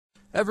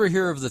Ever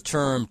hear of the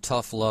term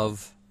tough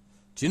love?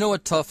 Do you know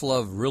what tough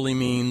love really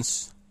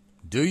means?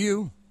 Do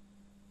you?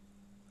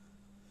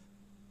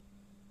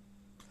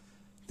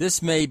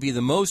 This may be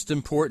the most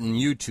important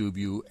YouTube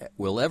you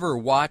will ever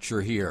watch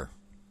or hear.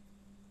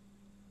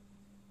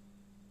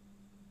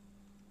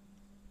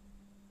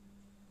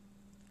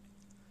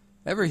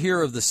 Ever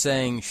hear of the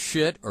saying,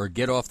 shit or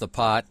get off the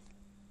pot?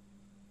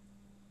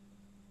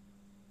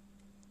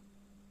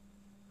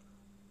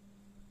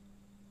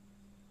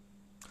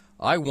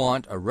 I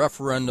want a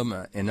referendum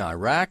in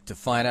Iraq to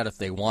find out if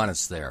they want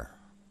us there.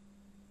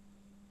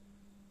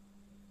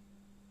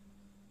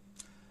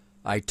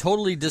 I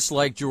totally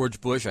dislike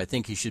George Bush. I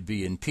think he should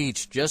be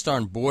impeached just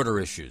on border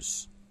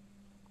issues.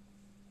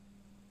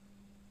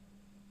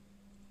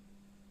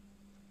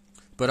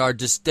 But our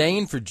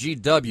disdain for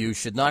GW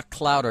should not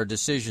cloud our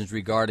decisions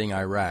regarding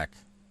Iraq.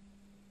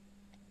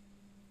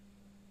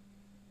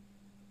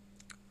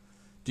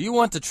 Do you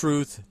want the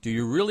truth? Do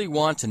you really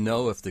want to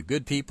know if the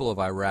good people of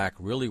Iraq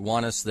really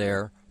want us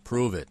there?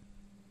 Prove it.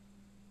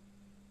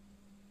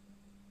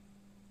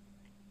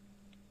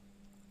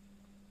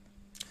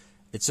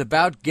 It's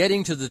about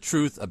getting to the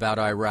truth about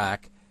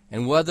Iraq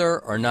and whether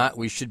or not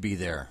we should be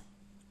there.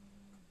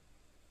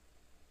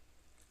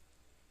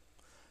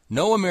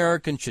 No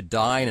American should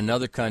die in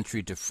another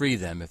country to free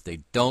them if they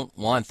don't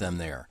want them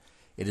there.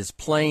 It is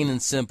plain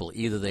and simple.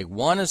 Either they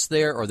want us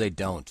there or they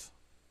don't.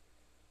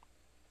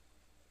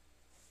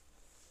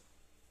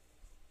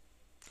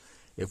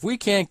 If we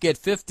can't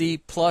get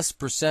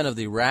 50+% of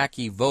the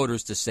Iraqi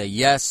voters to say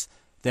yes,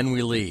 then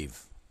we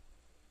leave.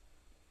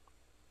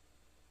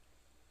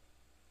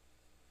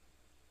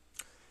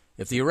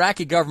 If the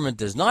Iraqi government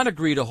does not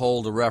agree to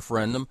hold a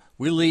referendum,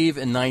 we leave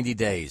in 90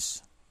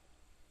 days.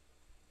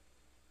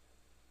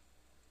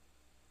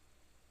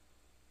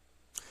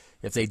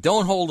 If they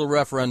don't hold a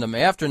referendum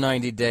after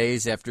 90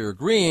 days after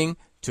agreeing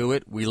to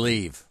it, we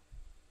leave.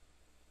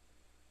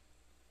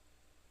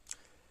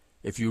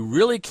 If you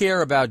really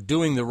care about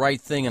doing the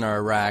right thing in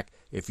Iraq,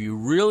 if you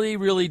really,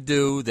 really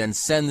do, then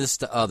send this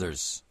to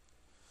others.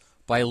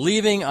 By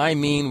leaving, I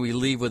mean we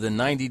leave within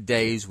 90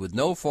 days with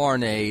no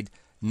foreign aid,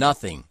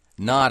 nothing,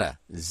 nada,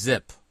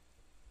 zip.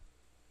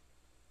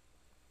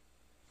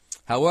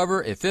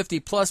 However, if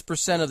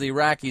 50+% of the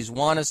Iraqis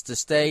want us to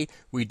stay,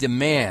 we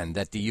demand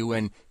that the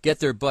UN get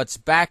their butts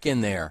back in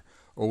there,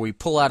 or we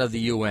pull out of the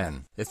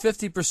UN. If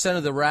 50%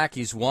 of the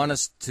Iraqis want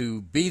us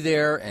to be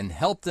there and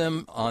help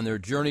them on their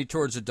journey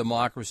towards a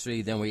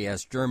democracy, then we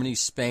ask Germany,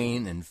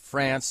 Spain, and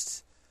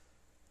France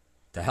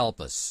to help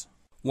us.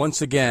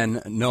 Once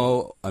again,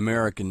 no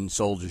American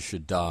soldiers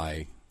should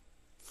die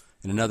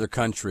in another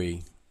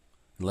country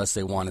unless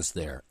they want us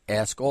there.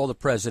 Ask all the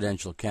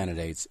presidential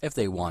candidates if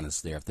they want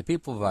us there, if the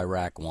people of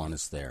Iraq want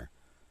us there.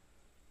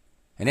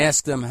 And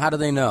ask them, how do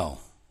they know?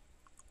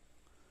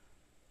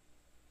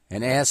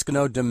 And ask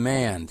no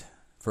demand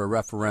for a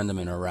referendum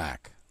in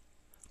Iraq.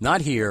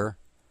 Not here,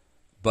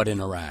 but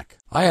in Iraq.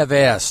 I have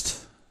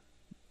asked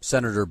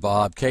Senator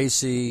Bob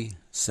Casey,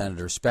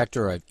 Senator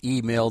Specter, I've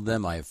emailed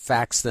them, I've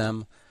faxed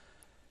them,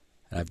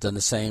 and I've done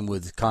the same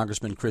with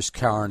Congressman Chris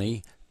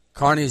Carney.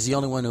 Carney is the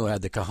only one who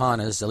had the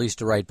cojones, at least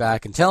to write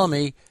back and tell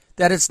me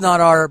that it's not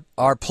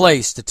our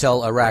place to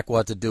tell Iraq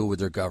what to do with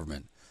their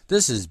government.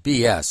 This is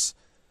BS.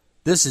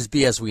 This is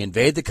BS. We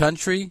invade the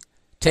country,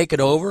 take it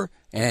over,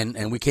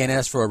 and we can't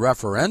ask for a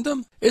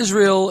referendum?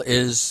 Israel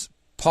is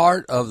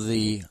part of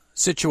the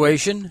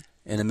situation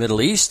in the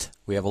Middle East.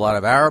 We have a lot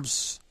of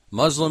Arabs,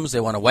 Muslims. They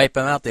want to wipe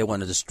them out. They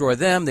want to destroy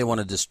them. They want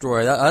to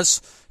destroy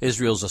us.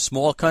 Israel's a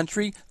small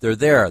country. They're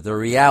there. They're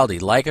reality.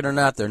 Like it or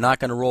not, they're not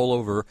going to roll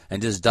over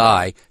and just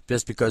die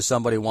just because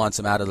somebody wants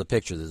them out of the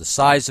picture. They're the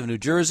size of New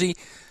Jersey.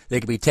 They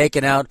can be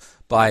taken out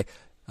by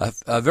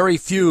a very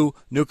few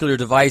nuclear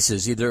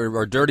devices, either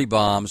or dirty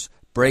bombs,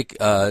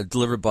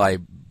 delivered by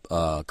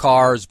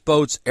cars,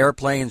 boats,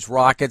 airplanes,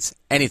 rockets,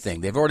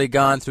 anything. They've already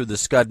gone through the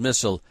Scud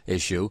missile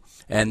issue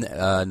and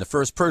in the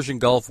first Persian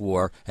Gulf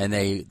War, and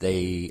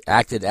they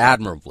acted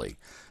admirably.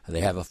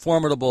 They have a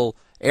formidable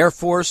air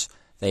force.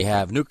 They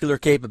have nuclear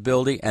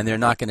capability, and they're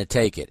not going to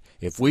take it.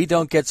 If we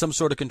don't get some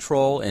sort of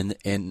control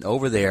in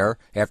over there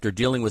after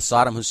dealing with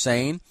Saddam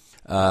Hussein,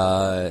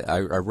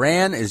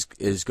 Iran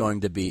is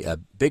going to be a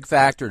big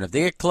factor, and if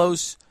they get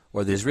close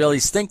or the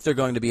Israelis think they're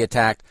going to be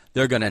attacked,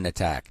 they're going to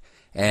attack.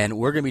 And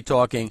we're going to be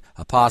talking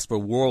a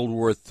possible World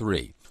War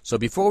III. So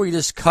before we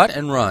just cut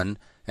and run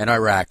in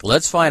Iraq,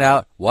 let's find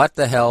out what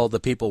the hell the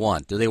people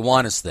want. Do they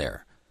want us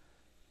there?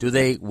 Do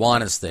they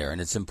want us there? And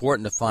it's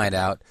important to find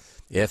out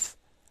if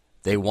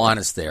they want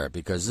us there,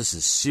 because this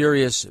is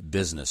serious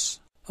business.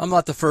 I'm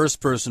not the first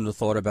person who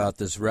thought about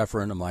this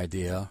referendum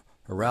idea.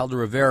 Geraldo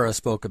Rivera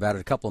spoke about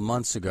it a couple of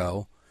months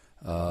ago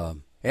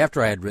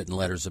after I had written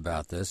letters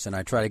about this, and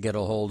I tried to get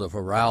a hold of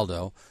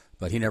Geraldo,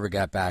 but he never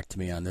got back to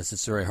me on this.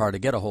 It's very hard to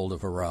get a hold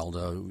of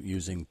Geraldo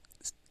using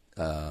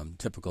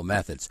typical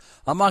methods.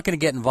 I'm not going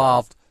to get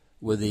involved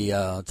with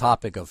the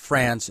topic of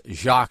France,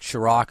 Jacques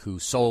Chirac, who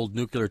sold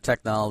nuclear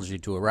technology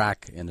to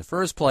Iraq in the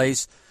first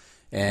place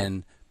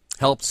and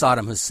helped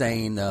Saddam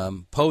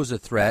Hussein pose a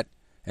threat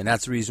And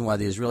that's the reason why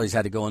the Israelis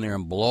had to go in there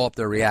and blow up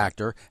their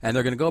reactor. And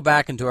they're going to go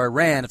back into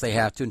Iran if they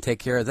have to and take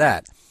care of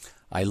that.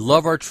 I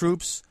love our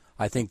troops.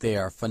 I think they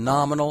are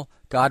phenomenal.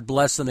 God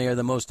bless them. They are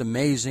the most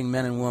amazing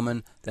men and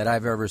women that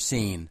I've ever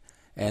seen.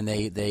 And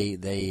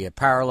they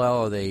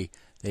parallel, or they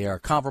are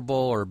comparable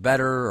or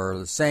better or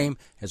the same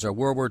as our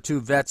World War II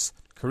vets,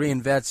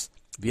 Korean vets,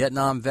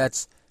 Vietnam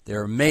vets.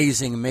 They're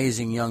amazing,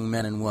 amazing young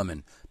men and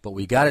women. But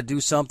we got to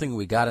do something.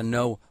 We got to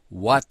know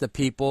what the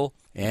people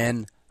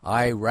in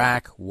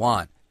Iraq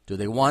want. Do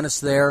they want us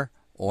there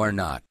or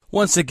not?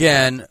 Once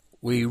again,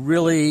 we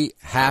really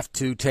have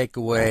to take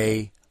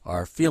away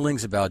our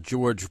feelings about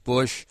George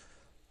Bush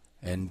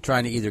and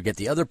trying to either get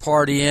the other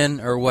party in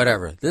or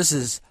whatever. This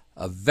is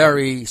a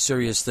very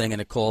serious thing,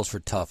 and it calls for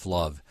tough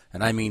love.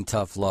 And I mean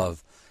tough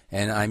love.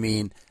 And I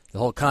mean the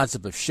whole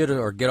concept of shit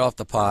or get off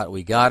the pot.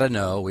 We got to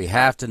know, we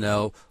have to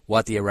know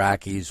what the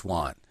Iraqis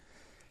want.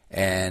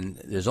 And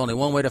there's only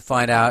one way to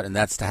find out, and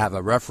that's to have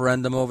a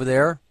referendum over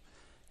there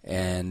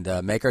and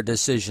make our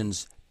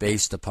decisions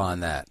based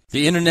upon that.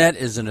 The internet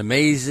is an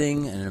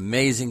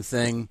amazing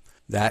thing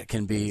that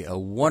can be a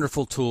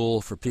wonderful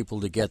tool for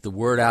people to get the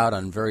word out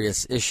on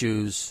various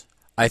issues.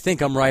 I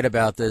think I'm right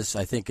about this.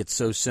 I think it's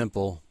so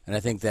simple, and I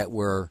think that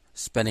we're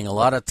spending a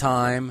lot of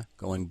time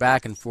going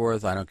back and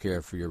forth. I don't care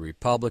if you're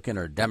Republican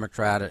or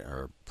Democrat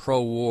or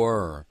pro-war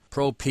or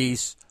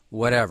pro-peace,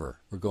 whatever.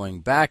 We're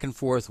going back and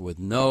forth with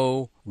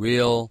no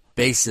real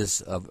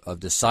basis of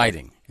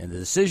deciding. And the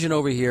decision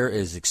over here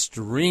is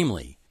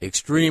extremely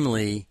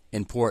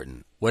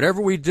important.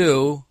 Whatever we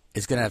do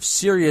is going to have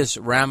serious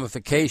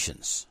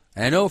ramifications.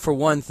 And I know for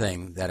one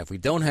thing that if we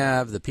don't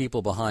have the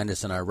people behind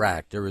us in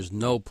Iraq, there is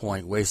no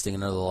point wasting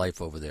another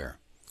life over there,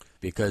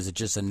 because it's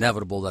just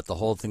inevitable that the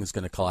whole thing is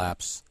going to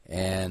collapse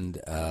and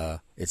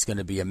it's going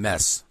to be a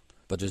mess.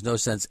 But there's no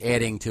sense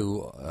adding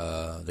to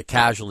the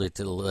casualty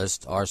to the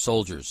list, our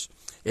soldiers,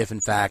 if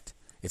in fact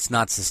it's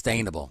not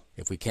sustainable,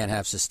 if we can't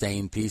have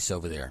sustained peace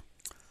over there.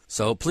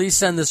 So please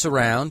send this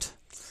around.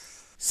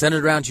 Send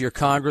it around to your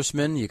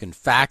congressman. You can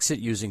fax it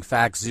using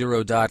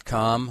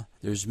faxzero.com.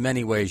 There's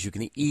many ways. You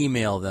can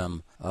email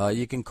them.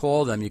 You can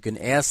call them. You can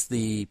ask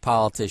the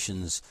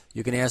politicians.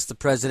 You can ask the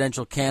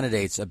presidential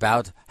candidates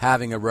about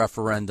having a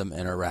referendum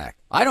in Iraq.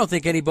 I don't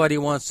think anybody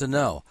wants to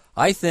know.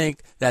 I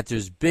think that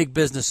there's big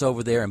business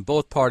over there and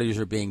both parties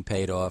are being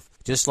paid off.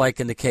 Just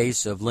like in the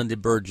case of Lyndon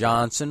Bird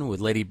Johnson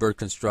with Lady Bird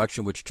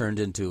Construction, which turned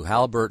into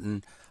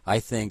Halliburton. I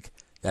think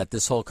that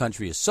this whole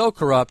country is so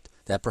corrupt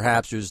that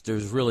perhaps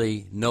there's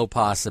really no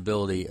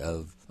possibility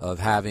of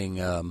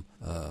having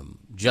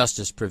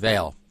justice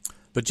prevail.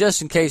 But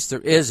just in case there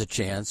is a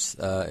chance,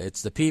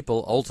 it's the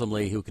people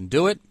ultimately who can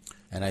do it.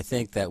 And I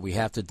think that we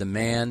have to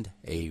demand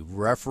a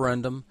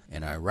referendum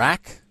in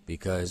Iraq,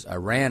 because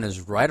Iran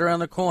is right around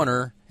the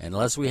corner. And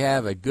unless we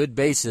have a good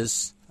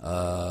basis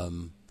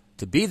to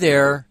be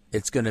there,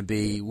 it's going to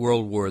be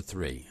World War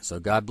III. So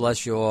God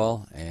bless you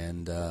all.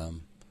 And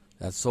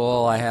that's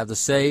all I have to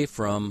say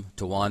from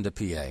Towanda,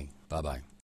 PA. Bye-bye.